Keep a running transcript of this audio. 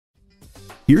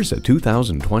Here's a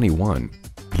 2021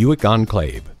 Buick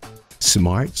Enclave.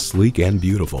 Smart, sleek, and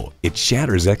beautiful, it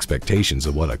shatters expectations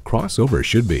of what a crossover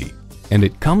should be. And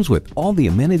it comes with all the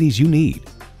amenities you need.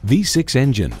 V6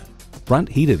 engine, front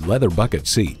heated leather bucket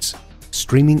seats,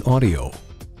 streaming audio,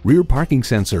 rear parking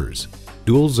sensors,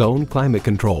 dual zone climate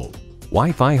control,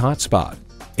 Wi-Fi hotspot,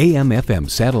 AM/FM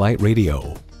satellite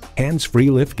radio, hands-free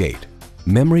liftgate,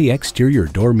 memory exterior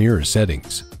door mirror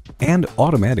settings, and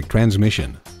automatic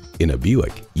transmission. In a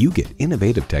Buick, you get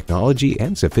innovative technology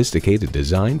and sophisticated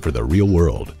design for the real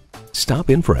world.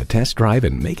 Stop in for a test drive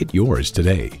and make it yours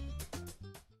today.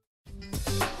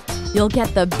 You'll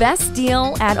get the best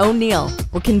deal at O'Neill.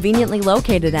 We're conveniently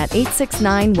located at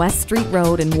 869 West Street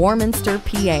Road in Warminster,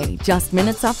 PA, just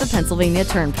minutes off the Pennsylvania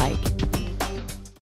Turnpike.